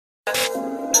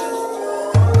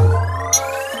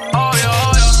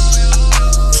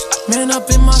Man up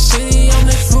in my city on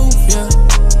the truth, yeah.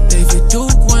 David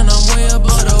Duke when I'm way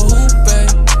above the hoop,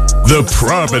 babe. The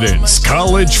Providence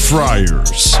College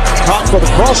Friars. Top for the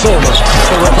crossover.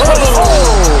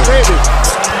 Oh, baby.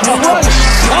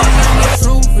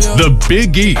 The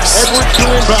Big East. Edwards to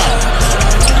inbound.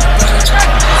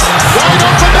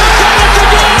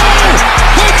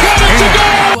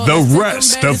 And the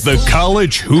rest of the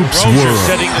college hoops Rozier world.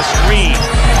 setting the screen.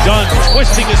 Dunn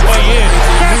twisting his way in.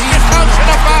 Basket counts and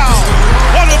a foul.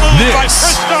 What a move by This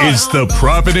Chris Dunn. is the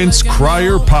Providence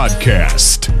Crier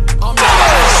Podcast.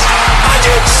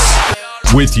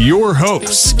 With your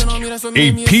host,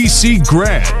 a PC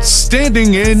grad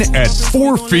standing in at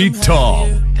 4 feet tall.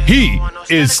 He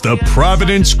is the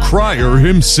Providence Crier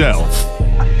himself,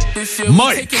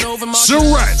 Mike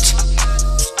Surratt.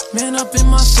 Man up in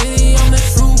my city on the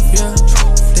truth, yeah.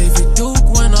 David Duke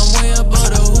when I'm way above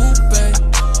the hoop, babe.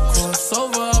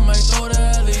 Crossover, I might throw the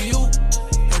alley-oop.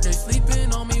 Heard they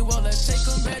sleeping on me, well, let's take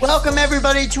them back. Welcome,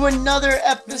 everybody, to another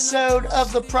episode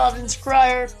of the Providence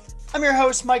Crier. I'm your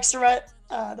host, Mike Surratt,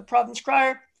 the Providence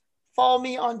Crier. Follow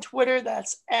me on Twitter.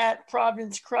 That's at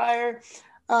Providence Crier.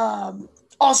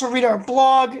 Also, read our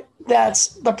blog.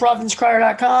 That's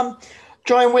theprovidencecrier.com.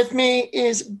 Join with me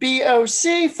is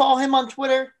BOC. Follow him on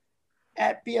Twitter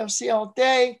at BOC all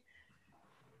day.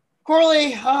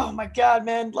 Corley, oh my God,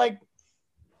 man. Like,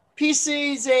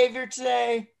 PC Xavier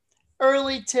today,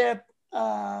 early tip.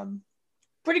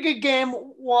 Pretty good game.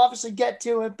 We'll obviously get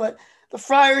to it, but the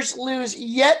Friars lose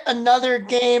yet another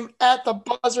game at the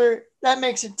buzzer. That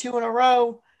makes it 2 in a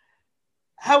row.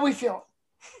 How we feel?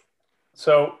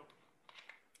 So,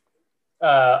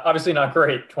 obviously not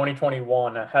great.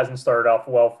 2021 hasn't started off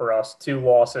well for us. 2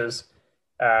 losses,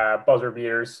 buzzer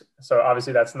beaters. So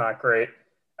obviously that's not great.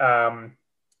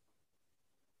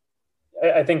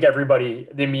 I think everybody,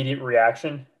 the immediate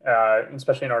reaction,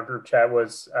 especially in our group chat,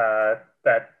 was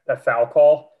that foul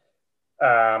call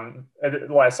at the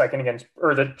last second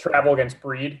the travel against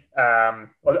Breed.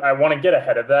 I want to get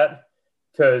ahead of that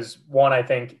because, one, I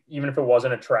think even if it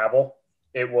wasn't a travel,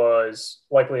 it was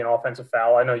likely an offensive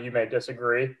foul. I know you may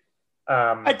disagree.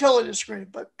 I totally disagree,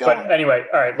 but go on. Anyway,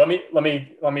 all right, let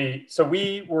me. So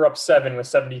we were up 7 with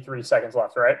 73 seconds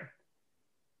left, right?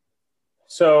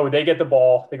 So they get the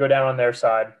ball, they go down on their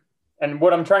side. And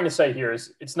what I'm trying to say here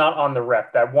is it's not on the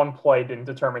ref. That one play didn't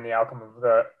determine the outcome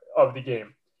of the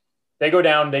game. They go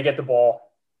down, they get the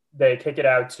ball, they kick it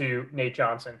out to Nate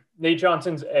Johnson. Nate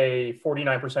Johnson's a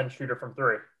 49% shooter from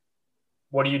 3.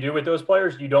 What do you do with those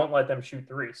players? You don't let them shoot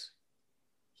threes.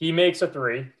 He makes a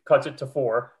 3, cuts it to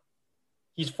 4.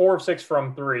 He's 4 of 6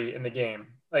 from 3 in the game.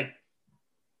 Like,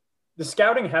 the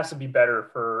scouting has to be better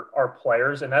for our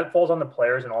players, and that falls on the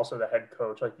players and also the head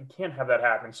coach. Like, you can't have that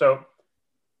happen. So,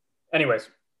 anyways,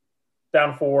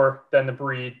 down 4, then the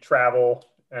Breed, travel,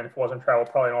 and if it wasn't travel,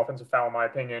 probably an offensive foul in my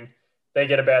opinion. They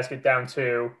get a basket, down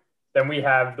 2. Then we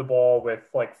have the ball with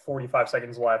like 45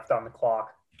 seconds left on the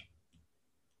clock.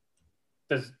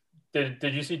 Did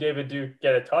you see David Duke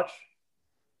get a touch?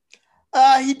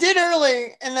 He did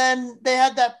early, and then they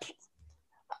had that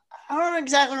 – I don't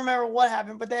exactly remember what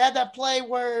happened, but they had that play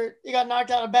where he got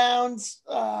knocked out of bounds.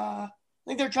 I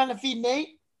think they were trying to feed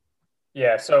Nate.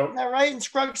 Yeah, so – Is that right? And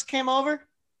Scruggs came over,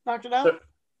 knocked it out?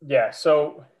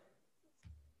 So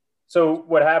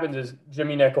what happens is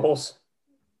Jimmy Nichols –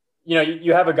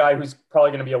 you have a guy who's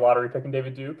probably going to be a lottery pick in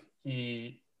David Duke.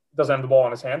 He doesn't have the ball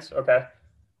in his hands. Okay.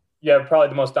 You have probably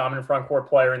the most dominant front court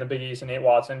player in the Big East, Nate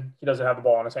Watson. He doesn't have the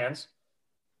ball in his hands.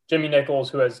 Jimmy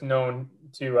Nichols, who has known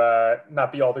to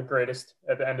not be all the greatest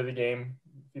at the end of the game.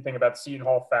 If you think about the Seton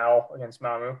Hall foul against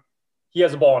Mamu, he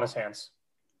has the ball in his hands.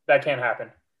 That can't happen.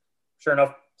 Sure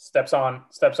enough, steps on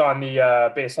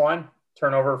the baseline,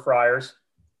 turnover, Friars.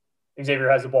 Xavier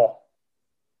has the ball.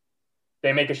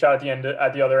 They make a shot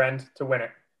at the other end to win it.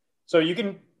 So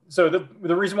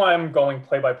the reason why I'm going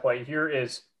play by play here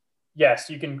is, yes,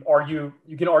 you can argue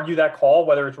that call,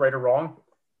 whether it's right or wrong,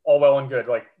 all well and good.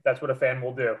 Like, that's what a fan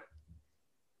will do.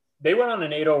 They went on an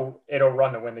 8-0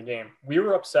 run to win the game. We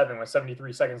were up 7 with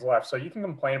 73 seconds left. So you can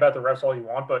complain about the refs all you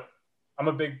want, but I'm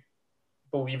a big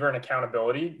believer in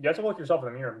accountability. You have to look yourself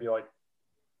in the mirror and be like,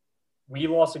 we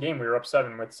lost a game. We were up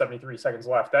 7 with 73 seconds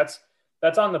left.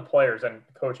 That's on the players and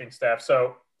the coaching staff.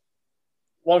 So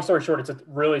long story short, it's a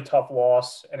really tough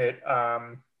loss, and it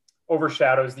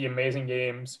overshadows the amazing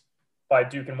games by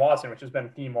Duke and Watson, which has been a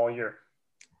theme all year.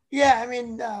 Yeah, I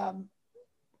mean,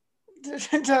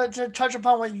 to touch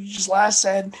upon what you just last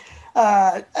said,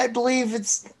 I believe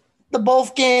it's the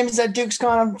both games that Duke's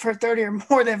gone for 30 or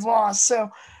more they've lost. So,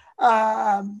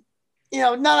 not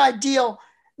ideal.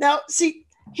 Now, see,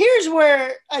 here's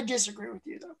where I disagree with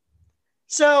you, though.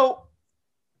 So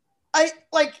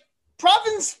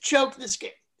Providence choked this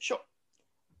game, sure.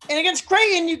 And against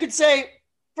Creighton, you could say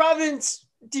Providence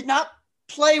did not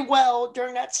play well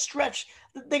during that stretch.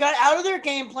 They got out of their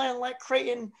game plan and let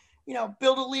Creighton,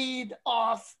 build a lead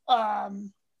off,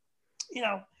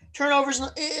 turnovers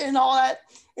and all that.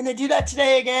 And they do that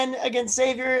today again against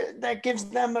Xavier. That gives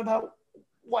them about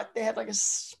they had like a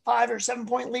 5 or 7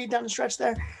 point lead down the stretch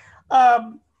there.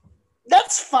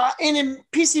 That's fine. And then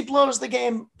PC blows the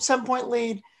game, 7 point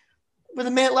lead with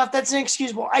a minute left. That's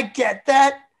inexcusable. I get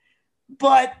that.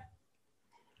 But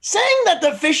saying that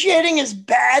the officiating is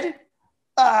bad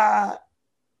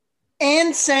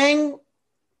and saying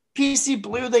PC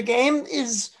blew the game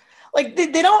is like they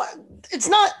don't. It's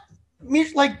not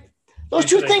like those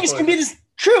two things can be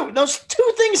true. Those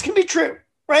two things can be true,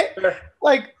 right? Sure.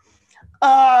 Like,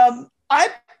 I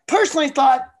personally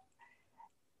thought,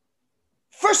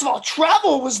 first of all,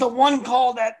 travel was the one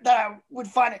call that I would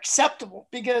find acceptable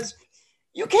because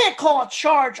you can't call a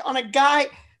charge on a guy.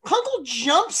 Kunkel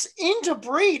jumps into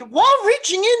Breed while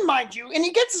reaching in, mind you, and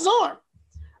he gets his arm.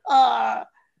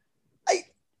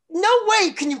 No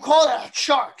way can you call that a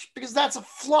charge because that's a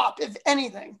flop, if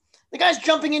anything. The guy's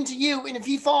jumping into you, and if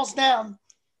he falls down,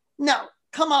 no,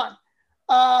 come on.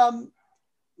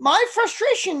 My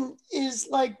frustration is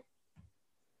like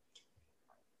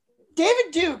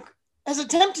David Duke has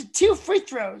attempted 2 free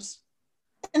throws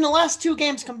in the last 2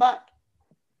 games combined.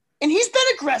 And he's been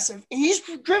aggressive, and he's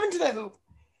driven to the hoop.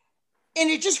 And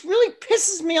it just really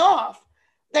pisses me off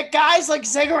that guys like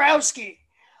Zagorowski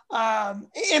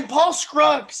and Paul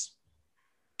Scruggs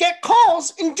get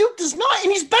calls, and Duke does not.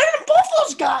 And he's better than both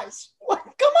those guys. Like,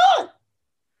 come on.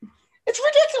 It's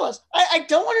ridiculous. I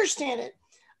don't understand it.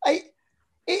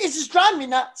 It's just driving me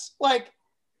nuts. Like,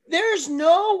 there's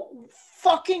no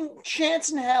fucking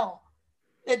chance in hell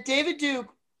that David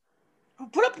Duke, who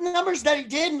put up the numbers that he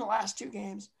did in the last 2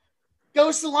 games,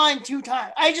 goes to the line 2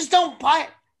 times. I just don't buy it.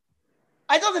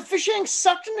 I thought the officiating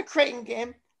sucked in the Creighton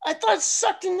game. I thought it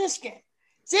sucked in this game.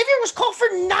 Xavier was called for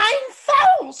 9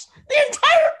 fouls the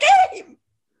entire game.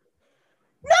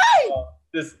 9!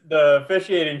 The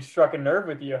officiating struck a nerve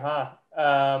with you, huh?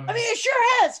 I mean, it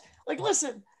sure has. Like,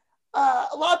 listen, a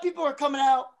lot of people are coming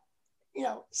out,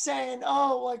 saying,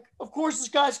 oh, like, of course this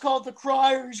guy's called the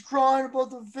crier. He's crying about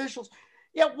the officials.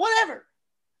 Yeah, whatever.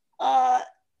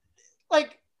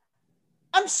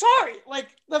 I'm sorry.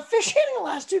 Like, the officiating in the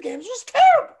last 2 games was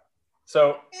terrible.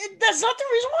 So that's not the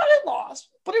reason why they lost,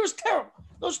 but it was terrible.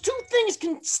 Those 2 things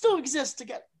can still exist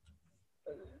together.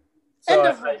 End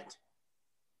of rant.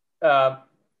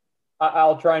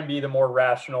 I'll try and be the more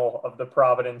rational of the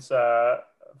Providence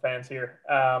fans here.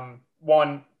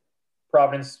 One,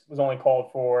 Providence was only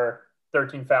called for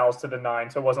 13 fouls to the 9,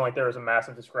 so it wasn't like there was a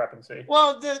massive discrepancy.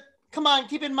 Well, come on,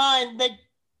 keep in mind that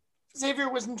Xavier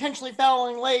was intentionally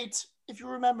fouling late, if you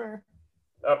remember,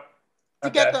 to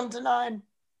get them to 9.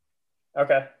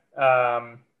 Okay.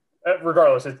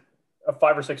 Regardless, it's a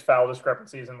 5 or 6 foul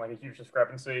discrepancy isn't like a huge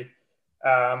discrepancy.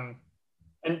 And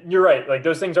you're right. Like,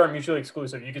 those things aren't mutually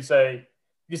exclusive. You could say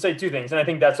 2 things. And I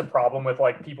think that's a problem with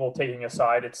like people taking a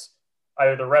side. It's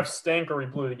either the refs stink or we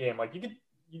blew the game. Like,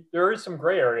 there is some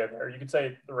gray area there. You could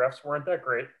say the refs weren't that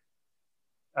great.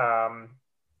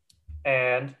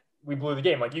 And we blew the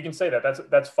game. Like, you can say that.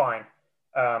 That's fine.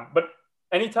 But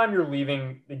anytime you're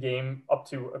leaving the game up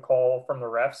to a call from the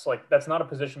refs, like, that's not a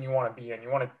position you want to be in.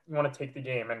 You want to take the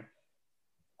game. And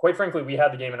quite frankly, we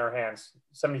had the game in our hands.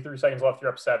 73 seconds left. You're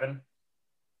up 7.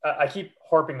 I keep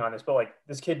harping on this, but like,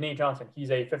 this kid, Nate Johnson,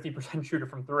 he's a 50% shooter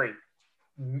from 3.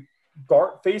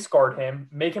 Face guard him,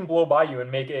 make him blow by you and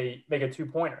make a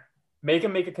 2-pointer. Make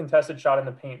him make a contested shot in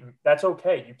the paint. That's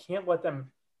okay. You can't let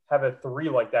them have a 3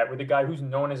 like that with a guy who's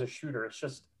known as a shooter.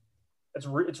 It's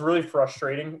really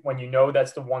frustrating when you know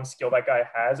that's the one skill that guy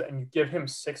has and you give him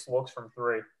 6 looks from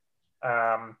 3.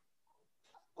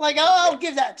 Like, I'll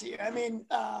give that to you. I mean,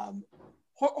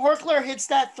 Horchler hits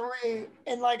that 3,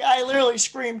 and like, I literally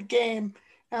screamed game,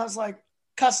 and I was like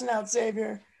cussing out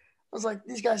Xavier. I was like,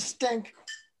 these guys stink.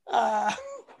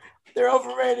 They're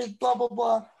overrated, blah, blah,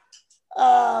 blah.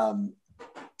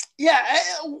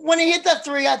 When he hit that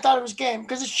 3, I thought it was game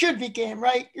because it should be game,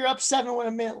 right? You're up 7 with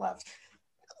a minute left.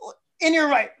 And you're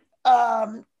right.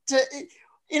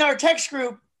 In our text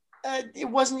group, it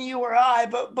wasn't you or I,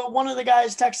 but one of the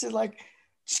guys texted, like,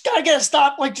 just got to get a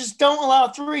stop. Like, just don't allow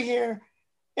a 3 here.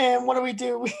 And what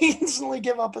do? We instantly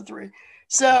give up a 3.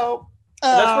 So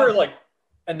that's where, like,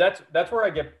 and that's where I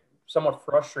get somewhat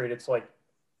frustrated. It's like,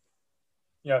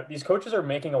 these coaches are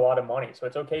making a lot of money, so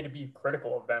it's okay to be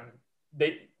critical of them.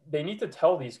 They need to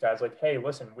tell these guys, like, hey,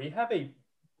 listen, we have a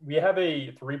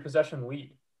 3-possession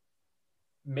lead.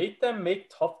 make them make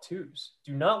tough twos.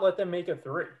 Do not let them make a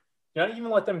three. Do not even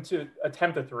let them to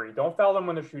attempt a three. Don't foul them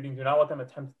when they're shooting. Do not let them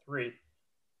attempt a three.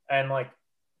 And like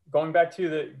going back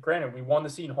to granted, we won the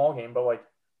Seton Hall game, but like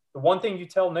the one thing you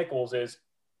tell Nichols is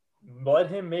let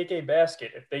him make a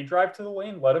basket. If they drive to the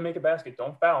lane, let him make a basket.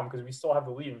 Don't foul him because we still have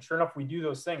the lead. And sure enough, we do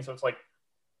those things. So it's like,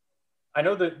 I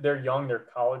know that they're young, they're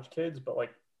college kids, but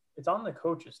like it's on the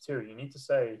coaches too. You need to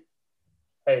say,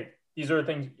 hey, these are the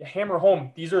things, hammer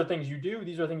home. These are the things you do.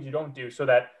 These are the things you don't do so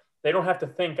that they don't have to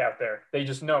think out there. They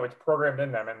just know it's programmed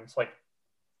in them. And it's like,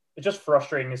 it's just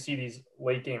frustrating to see these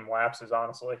late game lapses,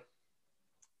 honestly.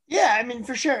 Yeah, I mean,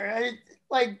 for sure.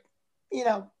 Like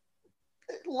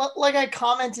I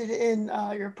commented in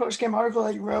your post-game article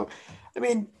that you wrote, I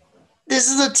mean, this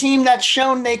is a team that's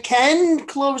shown they can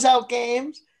close out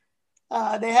games.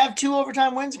 They have 2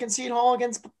 overtime wins against Seton Hall,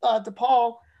 against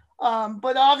DePaul.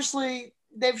 But obviously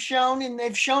they've shown in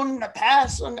the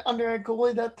past under Ed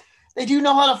Cooley that they do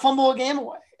know how to fumble a game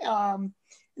away. And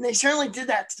they certainly did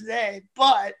that today.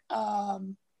 But,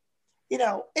 and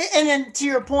then to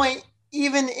your point,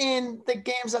 even in the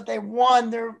games that they won,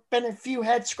 there have been a few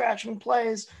head-scratching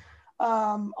plays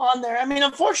on there. I mean,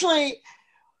 unfortunately,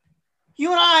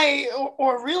 you and I,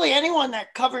 or really anyone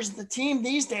that covers the team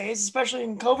these days, especially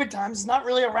in COVID times, is not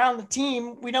really around the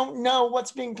team. We don't know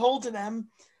what's being told to them.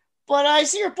 But I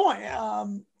see your point.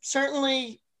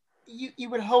 Certainly, you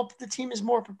would hope the team is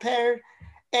more prepared.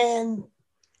 And,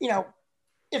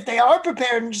 if they are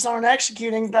prepared and just aren't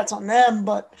executing, that's on them.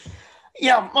 But,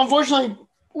 yeah, unfortunately,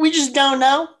 we just don't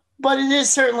know. But it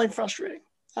is certainly frustrating.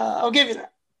 I'll give you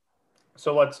that.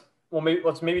 So let's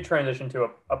maybe transition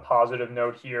to a positive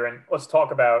note here, and let's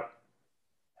talk about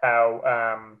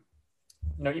how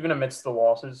even amidst the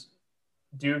losses,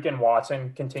 Duke and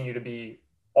Watson continue to be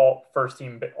all first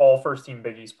team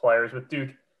Big East players, with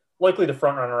Duke likely the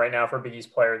front runner right now for Big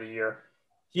East Player of the Year.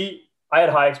 I had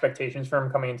high expectations for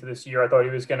him coming into this year. I thought he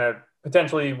was going to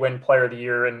potentially win Player of the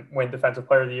Year and win Defensive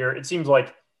Player of the Year. It seems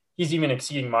like he's even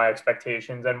exceeding my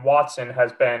expectations, and Watson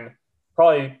has been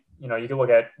probably. You can look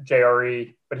at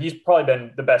JRE, but he's probably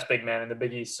been the best big man in the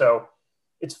Big East. So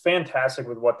it's fantastic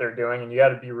with what they're doing, and you got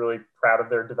to be really proud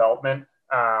of their development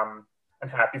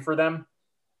and happy for them.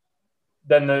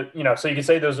 Then so you can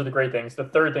say those are the great things. The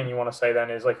third thing you want to say then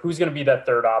is like, who's going to be that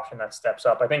third option that steps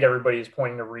up? I think everybody is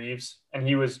pointing to Reeves, and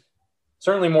he was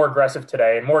certainly more aggressive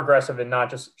today, and more aggressive in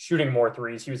not just shooting more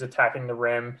threes. He was attacking the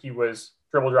rim. He was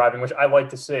dribble driving, which I like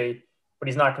to see, but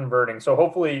he's not converting. So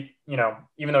hopefully,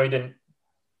 even though he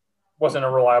wasn't a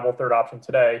reliable third option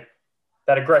today,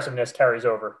 that aggressiveness carries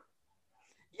over.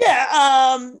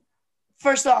 Yeah.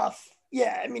 First off,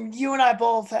 I mean, you and I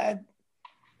both had,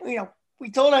 we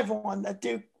told everyone that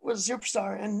Duke was a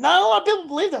superstar, and not a lot of people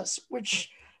believed us,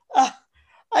 which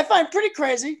I find pretty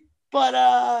crazy, but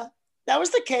that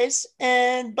was the case.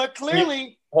 But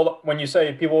clearly, hold on. When you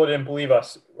say people didn't believe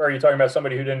us, are you talking about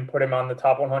somebody who didn't put him on the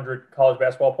top 100 college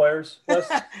basketball players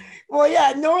list? Well,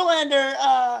 yeah,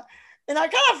 Norlander, and I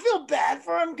kind of feel bad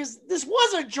for him because this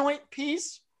was a joint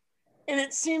piece, and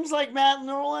it seems like Matt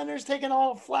Norlander's taking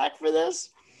all the flack for this.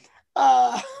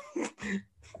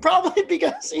 Probably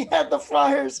because he had the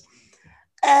Friars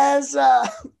as the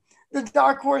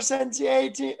dark horse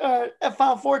NCAA team,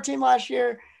 Final Four team last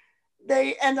year.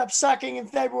 They end up sucking in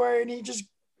February, and he just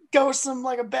ghosts them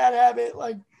like a bad habit.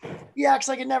 Like, he acts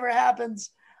like it never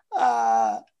happens.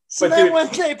 When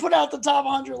they put out the top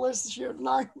 100 list this year,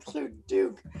 not include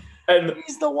Duke, and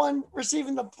he's the one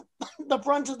receiving the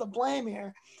brunt of the blame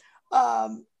here.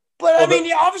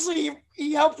 Obviously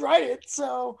he helped write it,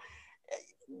 so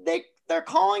they're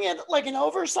calling it like an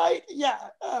oversight. Yeah,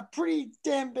 a pretty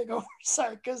damn big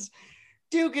oversight, because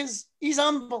Duke he's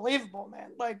unbelievable,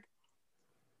 man. Like,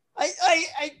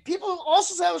 I people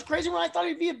also said it was crazy when I thought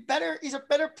he's a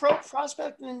better pro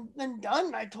prospect than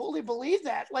Dunn. I totally believe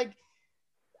that. Like,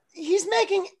 he's an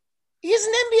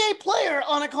NBA player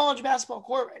on a college basketball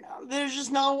court right now. There's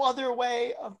just no other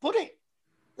way of putting it.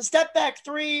 The step back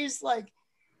threes, like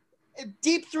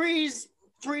deep threes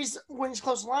when he's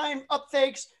close to the line, up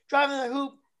fakes, driving the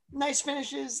hoop, nice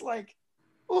finishes, like,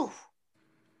 ooh,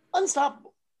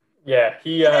 unstoppable. Yeah,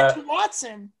 to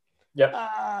Watson. Yep.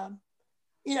 I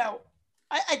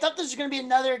thought this was going to be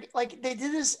another, like, they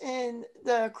did this in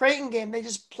the Creighton game. They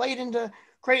just played into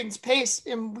Creighton's pace,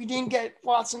 and we didn't get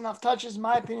Watson enough touches, in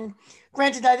my opinion.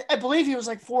 Granted, I believe he was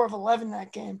like 4 of 11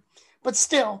 that game, but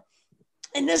still,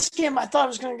 in this game, I thought it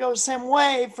was going to go the same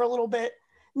way for a little bit.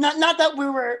 Not that we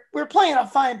were playing at a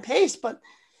fine pace, but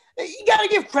you got to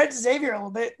give credit to Xavier a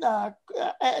little bit. I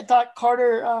thought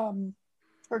Carter,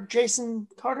 or Jason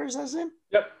Carter, is that his name?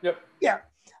 Yep. Yeah,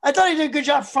 I thought he did a good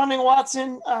job fronting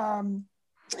Watson.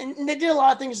 and they did a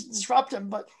lot of things to disrupt him,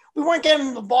 but we weren't getting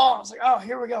him the ball. I was like, oh,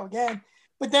 here we go again.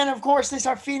 But then, of course, they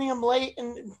start feeding him late,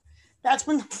 and that's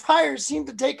when the Friars seemed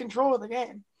to take control of the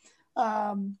game.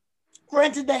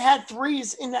 Granted, they had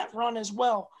threes in that run as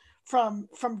well from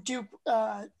Duke,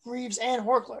 Reeves, and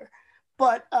Horchler.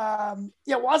 But,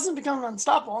 Watson's becoming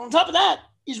unstoppable. On top of that,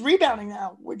 he's rebounding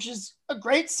now, which is a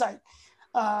great sight.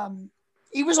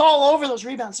 He was all over those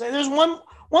rebounds. So there's one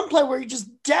play where he just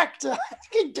decked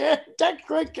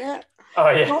Greg Gant. Oh,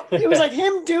 yeah. It was like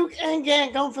him, Duke, and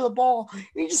Gant going for the ball. And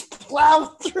he just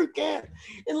plowed through Gant.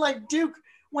 And, like, Duke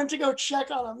went to go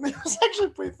check on him. It was actually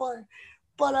pretty funny.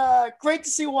 But great to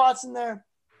see Watson there.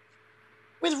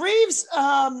 With Reeves,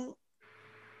 talk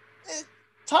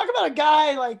about a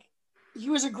guy, like, he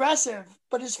was aggressive,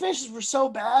 but his finishes were so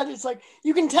bad. It's like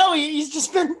you can tell he's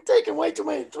just been taking way too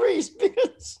many threes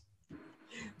because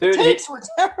the takes were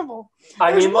terrible.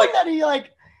 There was one that he,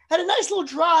 like, had a nice little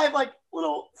drive, like,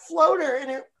 little floater,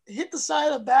 and it hit the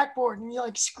side of the backboard, and he,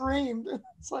 like, screamed.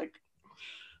 It's like,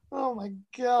 oh, my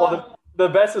God. Well, the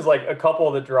best is, like, a couple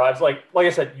of the drives. Like I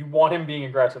said, you want him being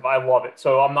aggressive. I love it.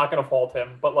 So I'm not going to fault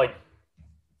him. But, like,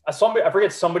 I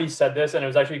forget somebody said this, and it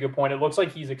was actually a good point. It looks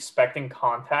like he's expecting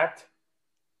contact.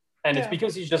 And it's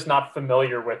because he's just not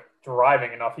familiar with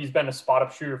driving enough. He's been a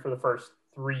spot-up shooter for the first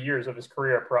 3 years of his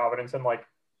career at Providence, and, like,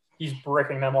 he's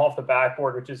bricking them off the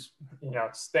backboard, which is,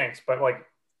 it stinks. But, like,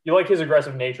 you like his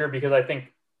aggressive nature because I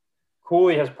think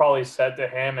Cooley has probably said to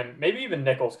him, and maybe even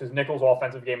Nichols, because Nichols'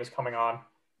 offensive game is coming on.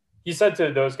 He said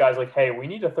to those guys, like, hey, we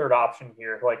need a third option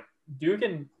here. Like, Duke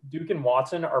and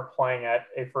Watson are playing at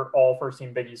all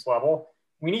first-team Big East level.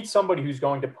 We need somebody who's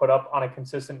going to put up on a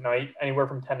consistent night anywhere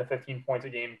from 10 to 15 points a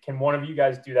game. Can one of you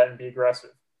guys do that and be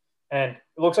aggressive? And it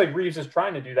looks like Reeves is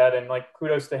trying to do that, and, like,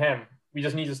 kudos to him. We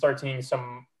just need to start seeing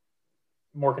some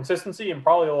more consistency and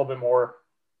probably a little bit more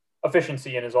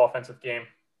efficiency in his offensive game.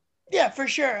 Yeah, for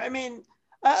sure. I mean,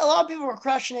 a lot of people were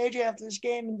crushing AJ after this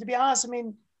game, and to be honest, I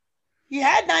mean, he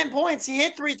had 9 points. He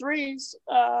hit 3 threes.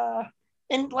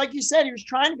 And like you said, he was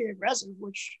trying to be aggressive,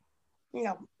 which,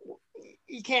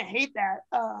 you can't hate that.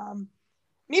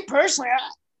 Me personally,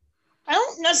 I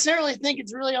don't necessarily think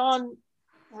it's really on.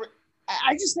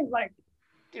 I just think, like,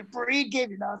 Breed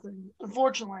gave you nothing,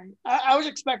 unfortunately. I was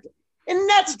expecting, and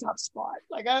that's a tough spot.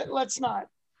 Like,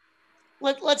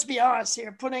 let's be honest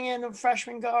here. Putting in a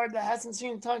freshman guard that hasn't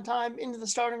seen a ton of time into the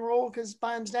starting role because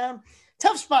Bynum's down,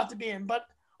 tough spot to be in. But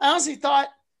I honestly thought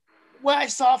what I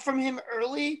saw from him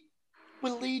early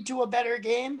would lead to a better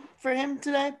game for him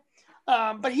today.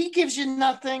 But he gives you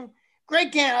nothing.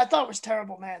 Greg Gant, I thought was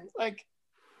terrible, man. Like,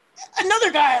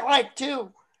 another guy I like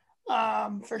too,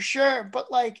 for sure.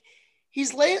 But, like,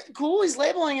 he's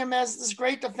labeling him as this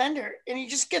great defender, and he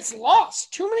just gets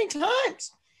lost too many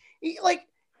times.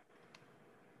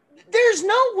 There's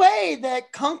no way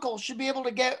that Kunkel should be able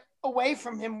to get away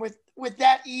from him with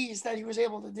that ease that he was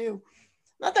able to do.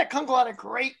 Not that Kunkel had a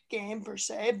great game per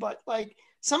se, but, like,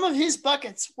 some of his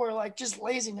buckets were, like, just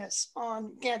laziness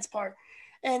on Gant's part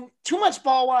and too much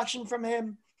ball watching from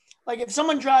him. Like, if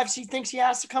someone drives, he thinks he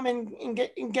has to come in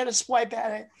and get a swipe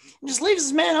at it and just leaves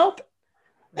his man open.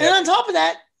 Yeah. And on top of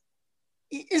that,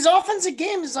 his offensive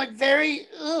game is, like,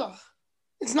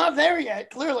 it's not there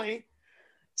yet, clearly.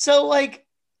 So, like,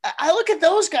 I look at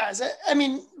those guys. I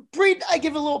mean, Breed, I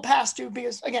give a little pass to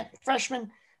because, again,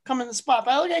 freshman come in the spot.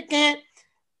 But I look at Gant.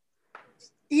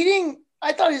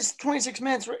 I thought his 26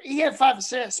 minutes he had 5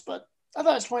 assists, but I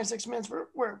thought his 26 minutes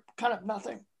were kind of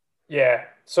nothing. Yeah.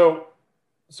 So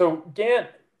Gant,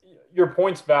 your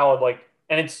point's valid. Like,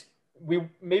 and we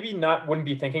maybe wouldn't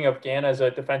be thinking of Gant as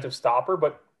a defensive stopper,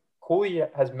 but Cooley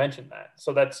has mentioned that.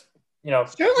 So that's,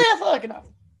 certainly athletic enough.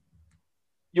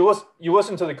 You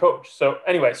listen to the coach. So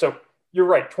anyway, so you're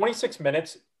right. 26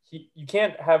 minutes. You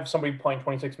can't have somebody playing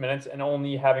 26 minutes and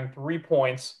only having 3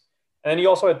 points. And then he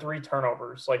also had 3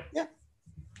 turnovers. Like, yeah.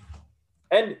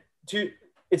 And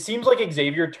it seems like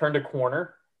Xavier turned a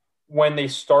corner when they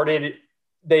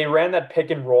ran that pick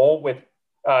and roll with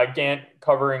Gant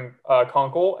covering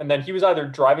Kunkel, and then he was either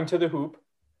driving to the hoop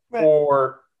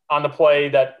or on the play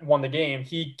that won the game,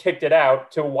 he kicked it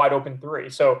out to a wide open 3.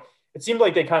 So it seemed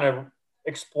like they kind of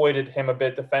exploited him a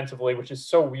bit defensively, which is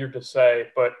so weird to say.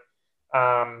 But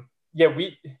you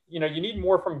need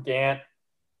more from Gant.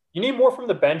 You need more from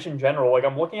the bench in general. Like,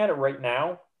 I'm looking at it right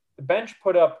now. The bench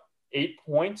put up 8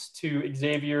 points to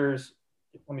Xavier's.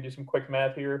 Let me do some quick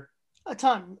math here. A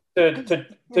ton. To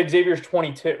Xavier's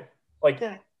 22. Like,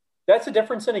 that's a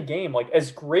difference in a game. Like,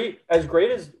 as great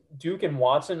as Duke and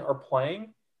Watson are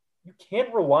playing, you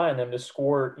can't rely on them to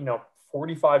score,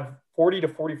 40 to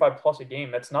 45 plus a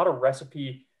game. That's not a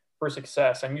recipe for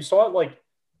success. And you saw it, like,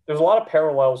 there's a lot of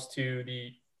parallels to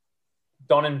the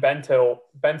Dunn and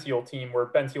Bential team where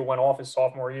Bential went off his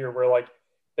sophomore year, where like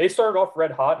they started off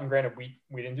red hot, and granted we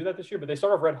didn't do that this year, but they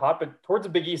started off red hot, but towards the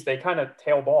Big East they kind of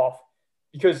tailed off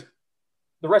because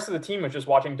the rest of the team was just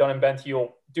watching Dunn and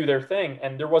Bential do their thing,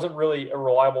 and there wasn't really a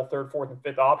reliable third, fourth, and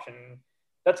fifth option.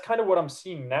 That's kind of what I'm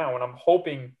seeing now, and I'm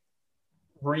hoping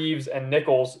Reeves and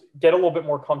Nichols get a little bit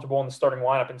more comfortable in the starting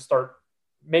lineup and start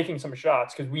making some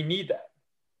shots because we need that.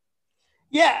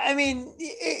 Yeah, I mean,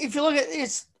 if you look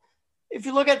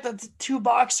at the two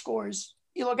box scores,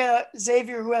 you look at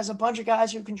Xavier, who has a bunch of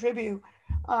guys who contribute,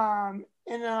 and on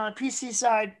the PC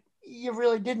side, you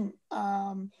really didn't.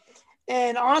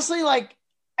 And honestly, like,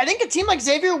 I think a team like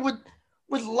Xavier would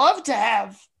love to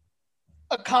have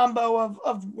a combo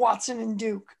of Watson and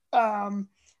Duke.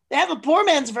 They have a poor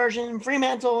man's version in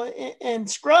Fremantle and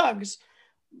Scruggs,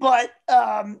 but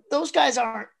those guys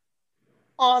aren't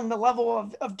on the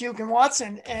level of Duke and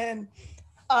Watson. And,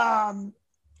 for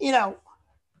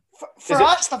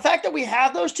us, the fact that we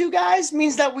have those two guys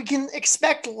means that we can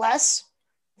expect less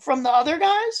from the other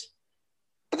guys,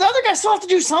 but the other guys still have to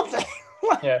do something.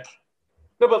 Yeah.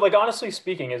 No, but like honestly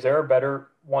speaking, is there a better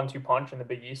 1-2 punch in the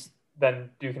Big East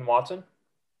than Duke and Watson?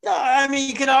 No, I mean,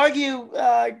 you could argue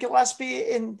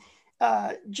Gillespie and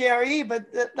JRE, but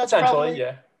that's probably,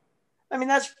 yeah. I mean,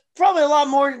 that's probably a lot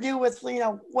more to do with,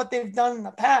 what they've done in the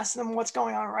past than what's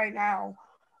going on right now.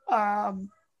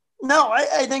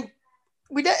 I think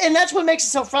and that's what makes it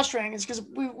so frustrating is because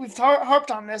we've harped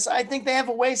on this. I think they have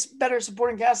a way better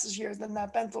supporting cast this year than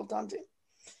that Benthel Dunn team.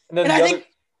 And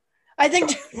I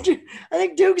think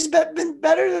Duke's been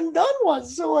better than Dunn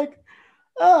was. So like,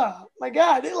 oh my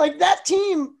God, like that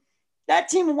team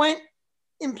went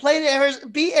and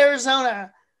beat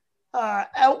Arizona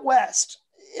out west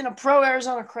in a pro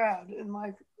Arizona crowd. And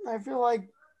like, I feel like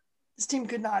this team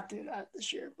could not do that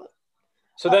this year, but.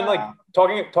 So then like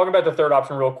talking about the third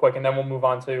option real quick, and then we'll move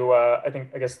on to, I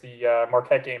guess the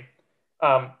Marquette game.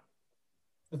 The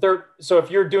third. So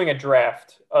if you're doing a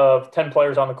draft of 10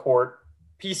 players on the court,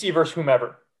 PC versus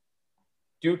whomever,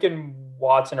 Duke and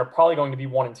Watson are probably going to be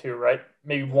 1 and 2, right?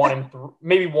 Maybe one and 3,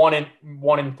 maybe 1 and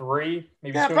 3,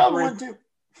 maybe 2 probably and 3. 1-2.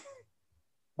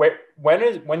 Wait,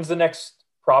 when's the next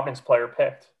Providence player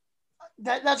picked?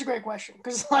 That's a great question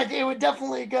because like it would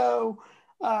definitely go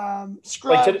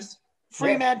Scruggs,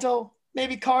 Fremantle,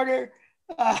 maybe Carter,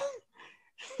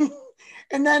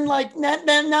 and then like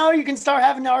then now you can start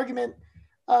having the argument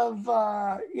of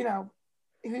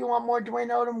if you want more Dwayne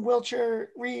Odom, Wiltshire,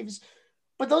 Reeves.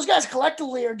 But those guys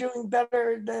collectively are doing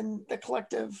better than the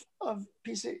collective of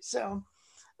PC. So,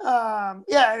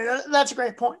 that's a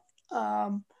great point.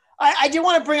 I do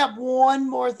want to bring up one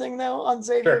more thing, though, on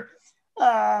Xavier. Sure.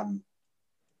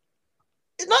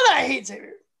 It's not that I hate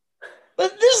Xavier,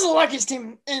 but this is the luckiest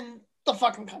team in the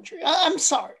fucking country. I'm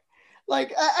sorry.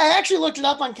 Like, I actually looked it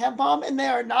up on KenPom, and they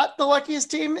are not the luckiest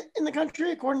team in the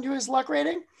country, according to his luck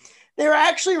rating. They're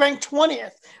actually ranked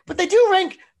 20th, but they do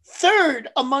rank third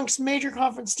amongst major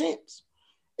conference teams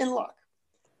in luck.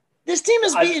 This team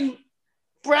has beaten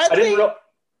Bradley. Go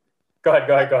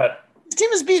ahead. This team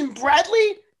has beaten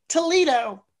Bradley,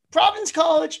 Toledo, Providence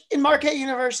College, and Marquette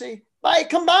University by a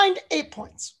combined 8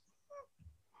 points.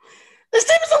 This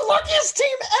team is the luckiest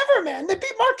team ever, man. They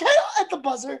beat Marquette at the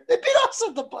buzzer. They beat us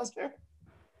at the buzzer.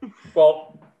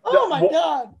 Well, my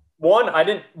God. One, I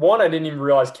didn't even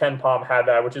realize KenPom had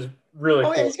that, which is really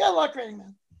cool. Yeah, he's got a luck rating,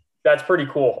 man. That's pretty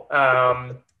cool.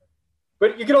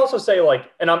 But you could also say like,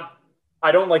 and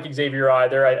I don't like Xavier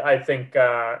either. I think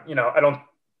I don't.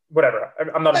 Whatever.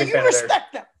 I'm not a big fan of theirs.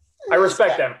 I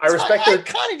respect them. I respect their. I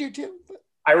kind of do too. But.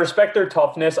 I respect their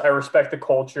toughness. I respect the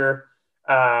culture.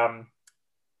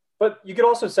 But you could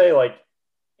also say like,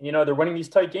 they're winning these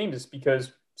tight games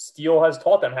because Steele has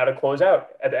taught them how to close out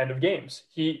at the end of games.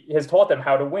 He has taught them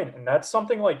how to win, and that's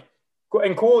something like.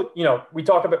 And Cooley, we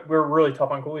talk about we're really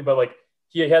tough on Cooley, but like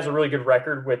he has a really good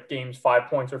record with games 5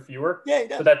 points or fewer. Yeah, he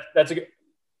does. So that's a good.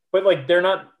 But like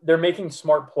they're making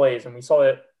smart plays, and we saw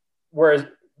that. Whereas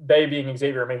they being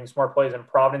Xavier are making smart plays, and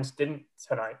Providence didn't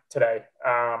today.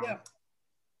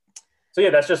 So yeah,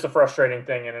 that's just a frustrating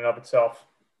thing in and of itself.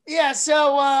 Yeah,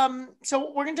 so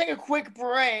we're gonna take a quick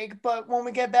break, but when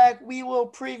we get back, we will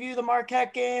preview the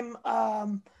Marquette game.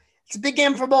 It's a big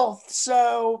game for both,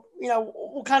 so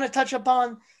we'll kind of touch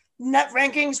upon net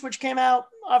rankings, which came out.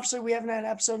 Obviously, we haven't had an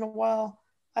episode in a while.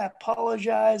 I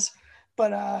apologize,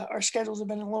 but our schedules have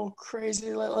been a little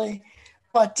crazy lately.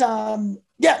 But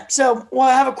so we'll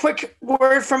have a quick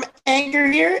word from Anchor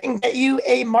here and get you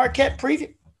a Marquette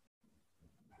preview.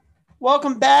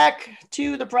 Welcome back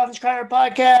to the Providence Crier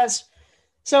podcast.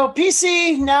 So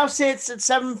PC now sits at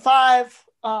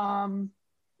 7-5.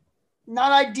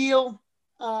 Not ideal.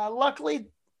 Luckily,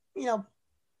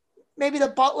 maybe the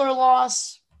Butler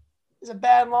loss is a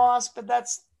bad loss, but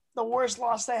that's the worst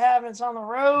loss they have, and it's on the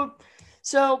road.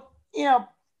 So,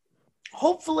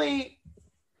 hopefully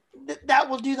that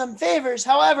will do them favors.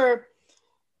 However,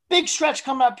 big stretch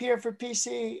coming up here for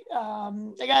PC.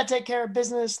 They got to take care of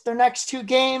business. Their next 2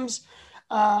 games,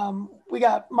 we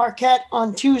got Marquette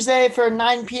on Tuesday for a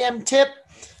 9 p.m. tip.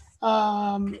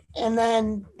 And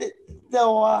then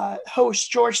they'll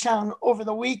host Georgetown over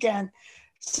the weekend.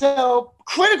 So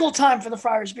critical time for the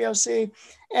Friars BOC.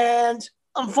 And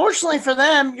unfortunately for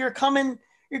them, you're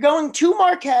going to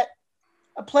Marquette,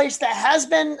 a place that has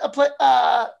been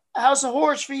a house of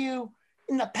horrors for you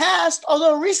in the past,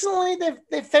 although recently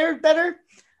they've fared better.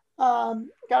 Got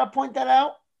to point that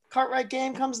out. Cartwright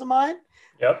game comes to mind.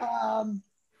 Yep.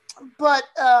 But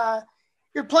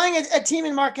you're playing a team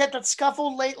in Marquette that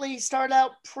scuffled lately, started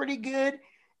out pretty good,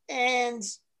 and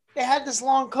they had this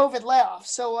long COVID layoff.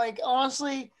 So,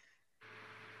 honestly,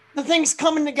 the things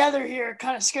coming together here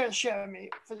kind of scare the shit out of me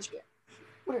for this game.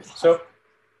 What are your thoughts?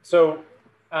 So,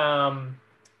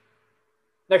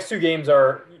 next 2 games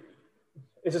are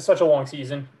 – it's just such a long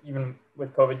season, even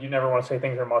with COVID. You never want to say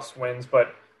things are must-wins,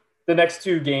 but the next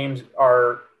 2 games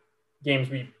are games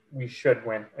we should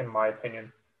win, in my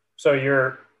opinion. So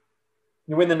you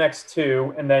win the next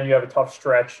 2, and then you have a tough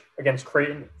stretch against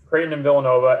Creighton and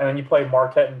Villanova, and then you play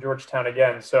Marquette and Georgetown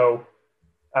again. So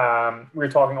we were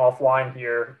talking offline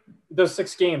here. Those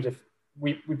 6 games, if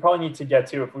we probably need to get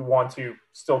to if we want to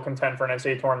still contend for an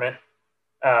NCAA tournament,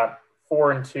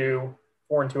 4-2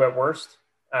 at worst.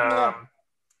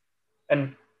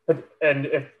 And if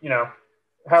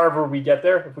however we get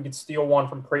there, if we could steal one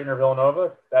from Creighton or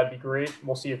Villanova, that'd be great.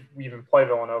 We'll see if we even play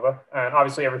Villanova. And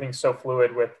obviously everything's so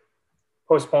fluid with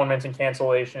postponements and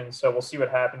cancellations, so we'll see what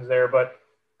happens there. But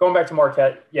going back to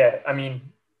Marquette,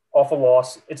 awful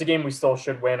loss. It's a game we still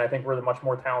should win. I think we're the much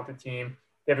more talented team.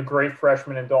 They have a great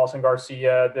freshman in Dawson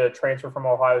Garcia, the transfer from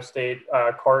Ohio State.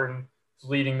 Carton is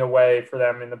leading the way for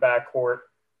them in the backcourt.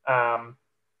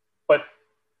 But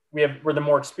we're the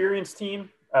more experienced team.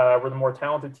 We're the more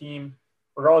talented team.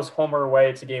 Regardless, home or away,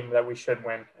 it's a game that we should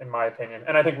win, in my opinion.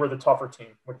 And I think we're the tougher team,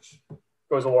 which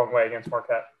goes a long way against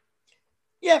Marquette.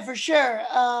 Yeah, for sure.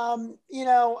 I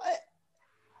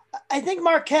think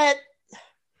Marquette's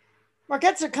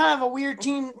a kind of a weird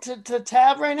team to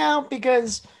have right now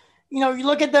because, you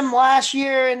look at them last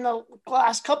year and the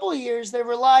last couple of years, they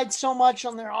relied so much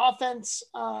on their offense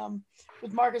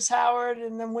with Marcus Howard,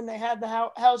 and then when they had the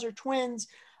Hauser twins,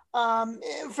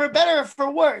 for better or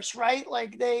for worse, right?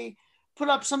 They put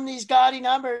up some of these gaudy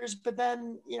numbers, but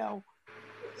then,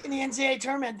 in the NCAA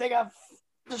tournament, they got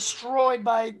destroyed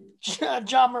by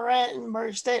John Morant and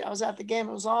Murray State. I was at the game.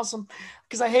 It was awesome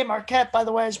because I hate Marquette, by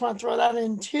the way. I just want to throw that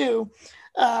in too.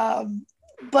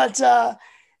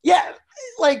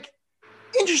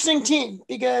 Interesting team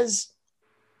because,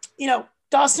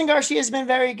 Dawson Garcia has been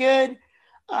very good.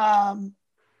 Carton,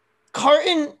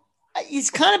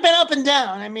 he's kind of been up and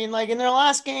down. In their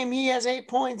last game, he has 8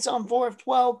 points on 4 of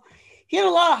 12. He had a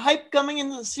lot of hype coming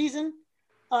into the season.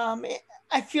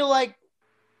 I feel like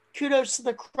kudos to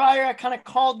the Crier. I kind of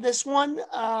called this one.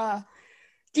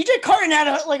 DJ Carton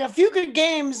had a few good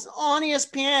games on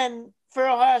ESPN for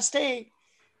Ohio State,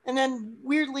 and then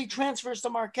weirdly transfers to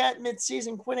Marquette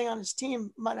mid-season, quitting on his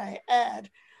team, might I add.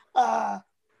 Everyone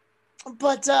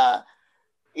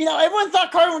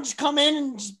thought Carton would just come in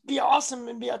and just be awesome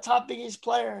and be a top Big East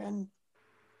player, and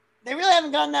they really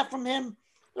haven't gotten that from him.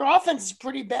 Their offense is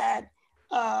pretty bad,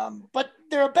 but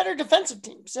they're a better defensive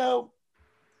team. So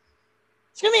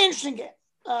it's going to be an interesting game.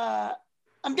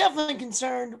 I'm definitely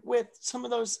concerned with some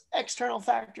of those external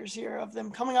factors here of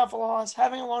them coming off a loss,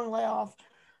 having a long layoff.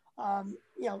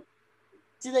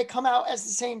 Do they come out as the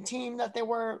same team that they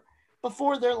were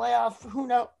before their layoff? Who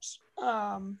knows?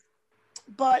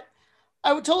 But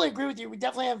I would totally agree with you. We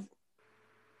definitely have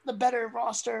the better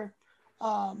roster.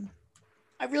 I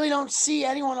really don't see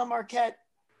anyone on Marquette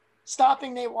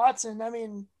stopping Nate Watson.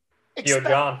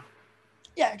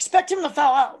 Expect him to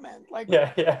foul out, man.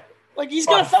 He's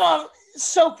going to foul out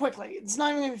so quickly. It's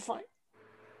not even going to be funny.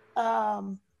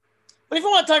 But if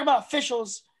you want to talk about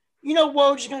officials,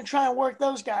 Woj is going to try and work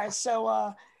those guys.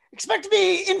 So expect to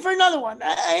be in for another one.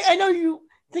 I know you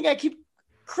think I keep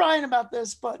crying about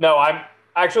this, but no, I'm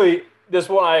actually this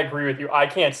one. I agree with you. I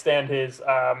can't stand his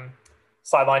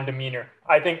sideline demeanor.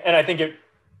 I think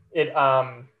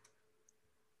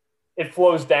it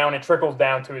flows down. It trickles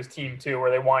down to his team too,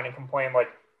 where they whine and complain.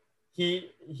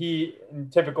 He in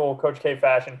typical Coach K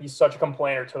fashion, he's such a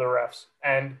complainer to the refs,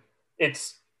 and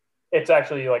it's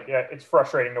actually it's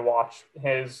frustrating to watch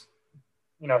his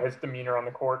demeanor on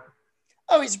the court.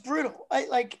 Oh, he's brutal.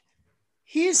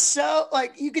 He's so,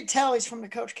 you could tell he's from the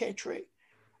Coach K tree.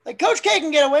 Like, Coach K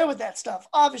can get away with that stuff,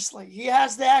 obviously. He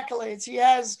has the accolades. He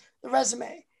has the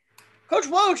resume. Coach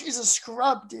Woj is a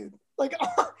scrub, dude. Like,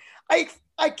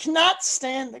 I cannot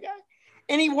stand the guy.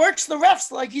 And he works the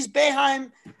refs like he's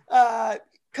Boeheim,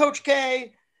 Coach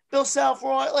K, Bill Self,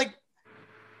 like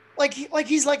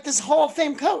he's like this Hall of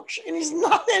Fame coach, and he's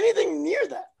not anything near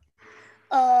that.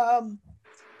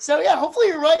 So yeah, hopefully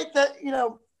you're right that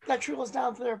that trickles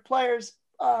down to their players.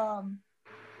 But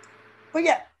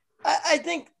yeah, I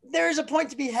think there is a point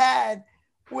to be had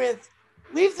with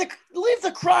leave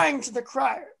the crying to the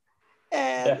crier,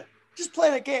 and just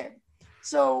play the game.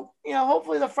 So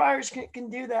hopefully the Friars can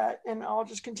do that, and I'll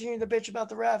just continue to bitch about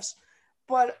the refs.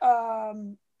 But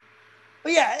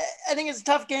yeah, I think it's a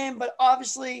tough game, but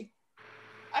obviously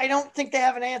I don't think they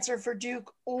have an answer for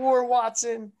Duke or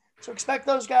Watson. So expect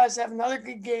those guys to have another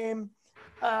good game.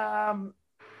 Now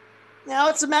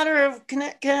it's a matter of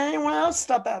can anyone else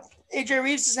step up? AJ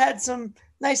Reeves has had some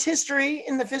nice history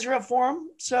in the Fitzgerald Forum,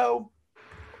 so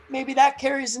maybe that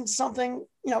carries into something,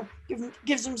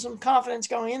 gives them some confidence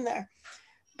going in there.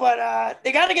 But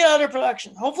they got to get other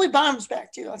production. Hopefully Bonham's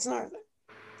back too. That's another thing.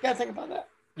 Got to think about that.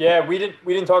 Yeah, we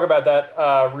didn't talk about that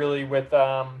really with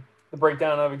the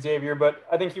breakdown of Xavier, but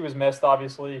I think he was missed.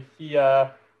 Obviously,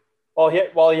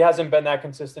 while he hasn't been that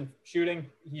consistent shooting,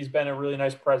 he's been a really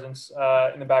nice presence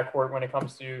in the backcourt when it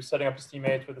comes to setting up his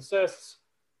teammates with assists.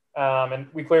 And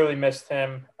we clearly missed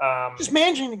him. Just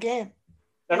managing the game.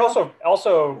 And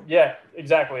also, yeah,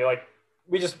 exactly. Like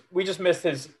we just missed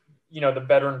his, the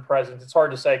veteran presence. It's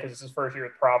hard to say because it's his first year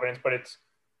with Providence, but it's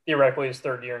theoretically his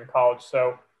third year in college.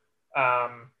 So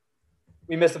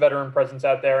we missed the veteran presence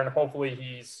out there, and hopefully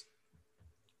he's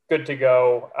good to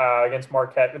go against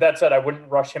Marquette. With that said, I wouldn't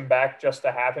rush him back just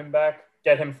to have him back.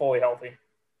 Get him fully healthy.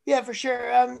 Yeah, for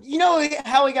sure. You know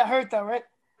how he got hurt, though, right?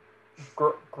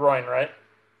 Groin, right?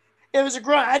 It was a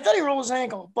groin. I thought he rolled his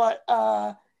ankle, but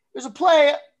it was a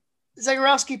play.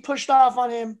 Zagorowski pushed off on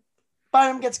him.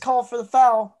 Bynum gets called for the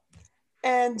foul,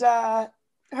 and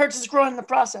hurts his groin in the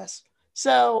process.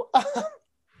 So,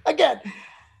 again,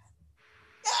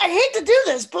 I hate to do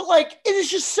this, but, it is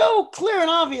just so clear and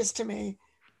obvious to me.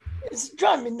 It's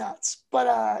driving me nuts.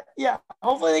 But, yeah,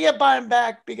 hopefully they get Bynum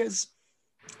back because,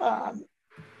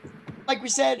 like we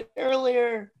said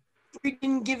earlier, we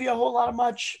didn't give you a whole lot of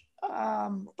much.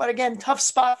 But, again, tough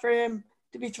spot for him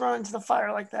to be thrown into the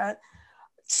fire like that.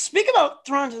 Speak about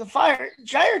thrown into the fire.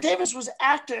 Jair Davis was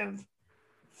active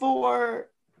for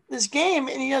this game,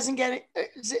 and he doesn't get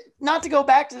it. Not to go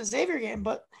back to the Xavier game,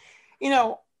 but,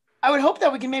 I would hope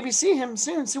that we can maybe see him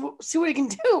soon, see what he can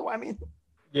do. I mean,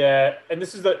 yeah, and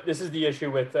this is the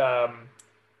issue with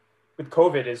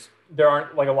COVID is there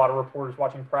aren't a lot of reporters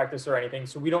watching practice or anything,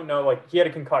 so we don't know. He had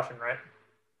a concussion, right?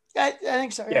 I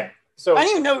think so. Yeah. So I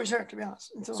didn't even know he was hurt, to be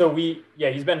honest.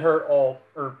 He's been hurt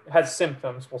or has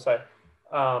symptoms, we'll say.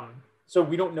 So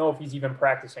we don't know if he's even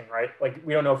practicing, right?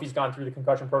 We don't know if he's gone through the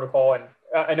concussion protocol, and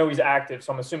I know he's active,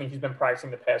 so I'm assuming he's been practicing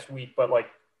the past week, but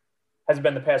has it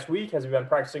been the past week? Has he been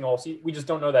practicing all season? We just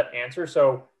don't know that answer.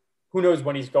 So who knows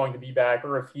when he's going to be back,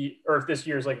 or if this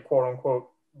year is a quote unquote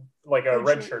a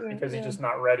red shirt because he's just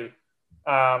not ready.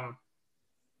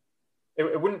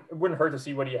 It wouldn't hurt to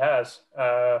see what he has.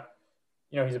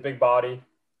 He's a big body,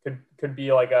 could be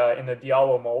in the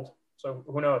Diallo mold. So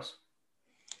who knows?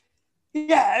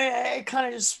 Yeah, it kind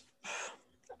of just,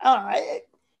 I don't know.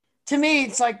 To me,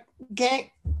 it's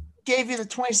gave you the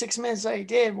 26 minutes that he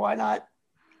did. Why not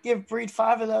give Breed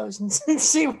 5 of those and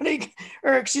see what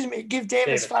give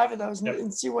Davis 5 of those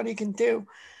and see what he can do.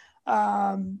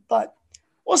 But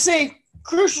we'll see.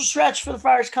 Crucial stretch for the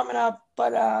Friars coming up.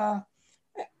 But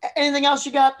anything else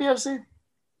you got, BOC?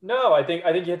 No, I think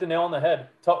you hit the nail on the head.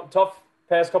 Tough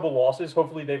past couple losses.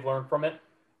 Hopefully they've learned from it.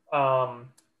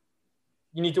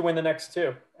 You need to win the next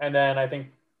two. And then I think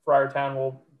Friartown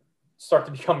will start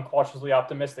to become cautiously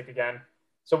optimistic again.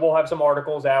 So we'll have some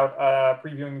articles out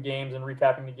previewing the games and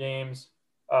recapping the games.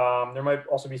 There might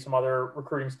also be some other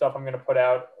recruiting stuff I'm going to put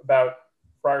out about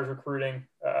Friars recruiting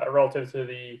relative to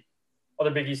the other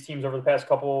Big East teams over the past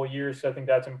couple of years. So I think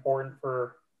that's important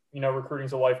for, recruiting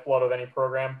is the lifeblood of any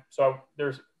program. So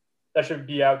that should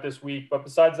be out this week. But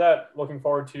besides that, looking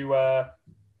forward to a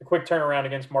quick turnaround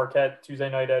against Marquette Tuesday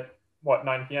night at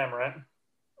 9 p.m., right?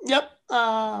 Yep.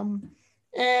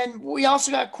 And we also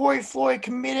got Corey Floyd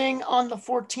committing on the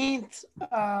 14th.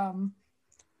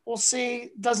 We'll see.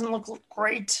 Doesn't look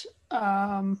great. But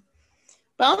I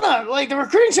don't know. The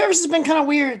recruiting service has been kind of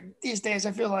weird these days,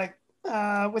 I feel like,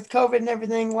 with COVID and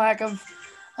everything, lack of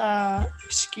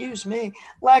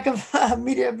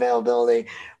media availability.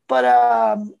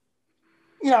 But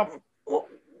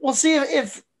we'll see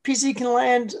if PC can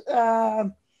land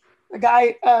a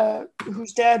guy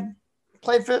whose dad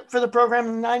played for the program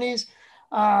in the 90s.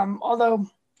 Although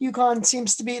UConn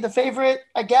seems to be the favorite,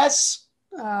 I guess.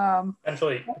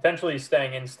 Potentially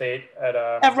staying in state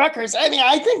at Rutgers. I mean,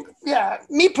 I think,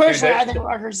 me personally, I think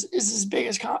Rutgers is his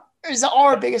biggest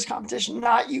our biggest competition,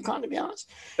 not UConn, to be honest.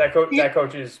 That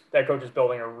coach is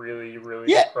building a really, really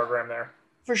good program there.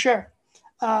 For sure.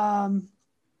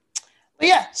 But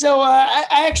yeah, so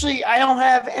I don't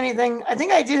have anything. I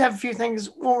think I did have a few things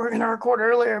when we were going to record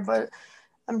earlier, but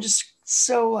I'm just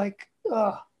so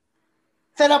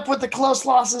fed up with the close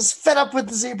losses, fed up with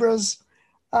the Zebras.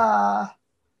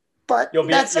 But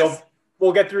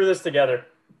we'll get through this together.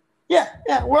 Yeah,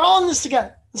 we're all in this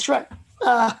together. That's right.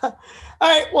 All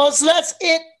right, well, so that's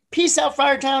it. Peace out,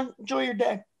 Friartown. Enjoy your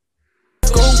day.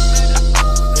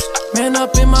 Man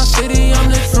up in my city, I'm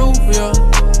the truth, yeah.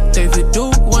 David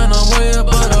Duke when I'm way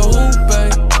above the hoop,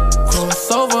 babe.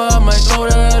 Crossover, I might throw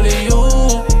the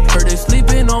alley-oop. Heard they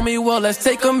sleeping on me, well, let's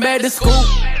take them back to school.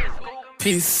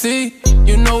 PC,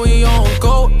 you know we on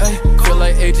go, ayy. Feel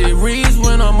like AJ Reeves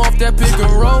when I'm off that pick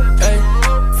and roll,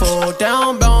 ayy. Fall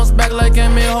down, bounce back like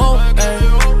Emmett Hope,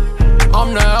 ayy.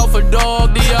 I'm the alpha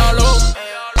dog, Diallo.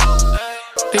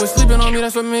 They was sleeping on me,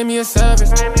 that's what made me a savage.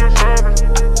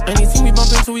 Anything we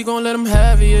bump into, we gon' let them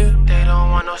have it, yeah. They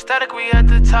don't want no static, we at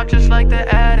the top just like the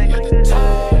attic.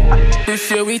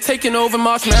 This year we taking over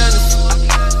March Madness.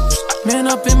 Man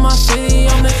up in my city,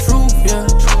 I'm the truth, yeah.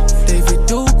 David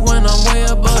Duke when I'm way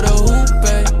above the hoop,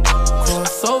 babe.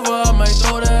 Crossover, I might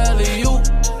throw the alley-oop.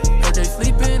 Heard they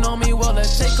sleeping on me, well,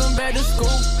 let's take them back to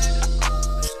school.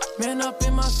 Man up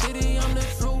in my city, I'm